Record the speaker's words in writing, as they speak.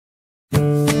It's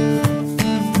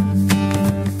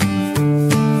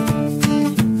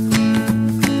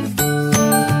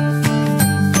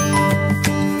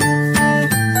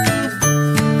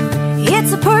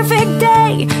a perfect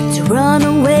day to run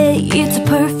away. It's a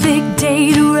perfect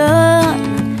day to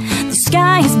run. The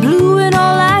sky is blue and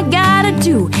all I gotta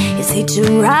do is hitch a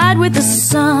ride with the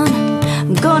sun.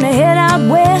 I'm gonna head out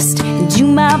west and do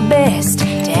my best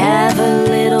to have a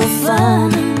little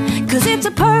fun. 'Cause it's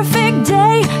a perfect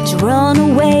day to run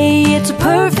away. It's a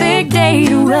perfect day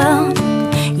to run.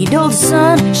 You know the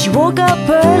sun, she woke up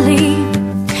early.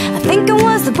 I think it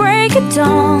was the break of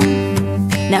dawn.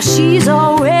 Now she's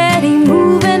already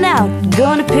moving out,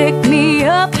 gonna pick me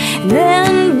up and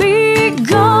then be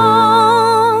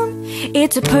gone.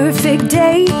 It's a perfect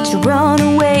day to run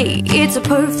away. It's a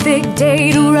perfect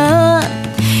day to run.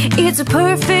 It's a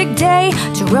perfect day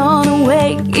to run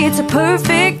away. It's a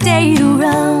perfect day to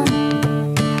run.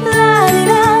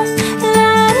 La-di-da,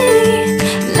 la-di-di,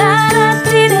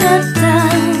 la-da-di-da-da.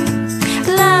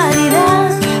 La-di-da,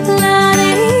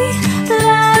 la-di-di,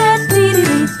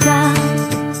 la-da-di-di-da.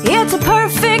 It's a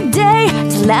perfect day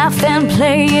to laugh and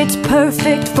play. It's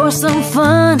perfect for some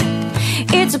fun.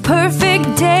 It's a perfect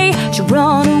day to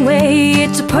run away.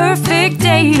 It's a perfect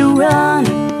day to run.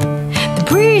 The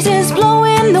breeze is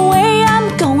blowing the way I'm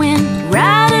going,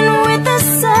 riding with the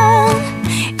sun.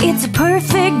 It's a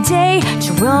perfect day to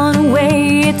run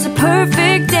away. It's a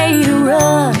perfect day to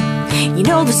run. You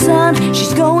know the sun,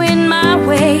 she's going my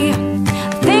way.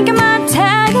 I think I might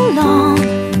tag along,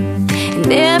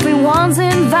 and everyone's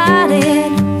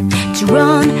invited to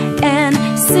run and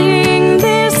sing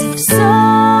this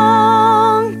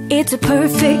song. It's a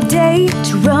perfect day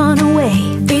to run away.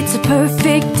 It's a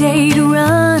perfect day to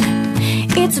run.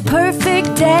 It's a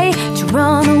perfect day to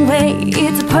run away.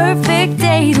 It's a perfect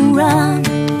day to run.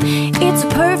 It's a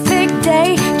perfect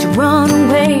day to run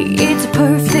away. It's a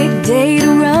perfect day to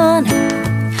run.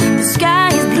 The sky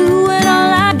is blue and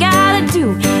all I gotta do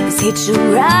is hitch a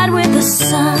ride with the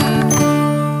sun.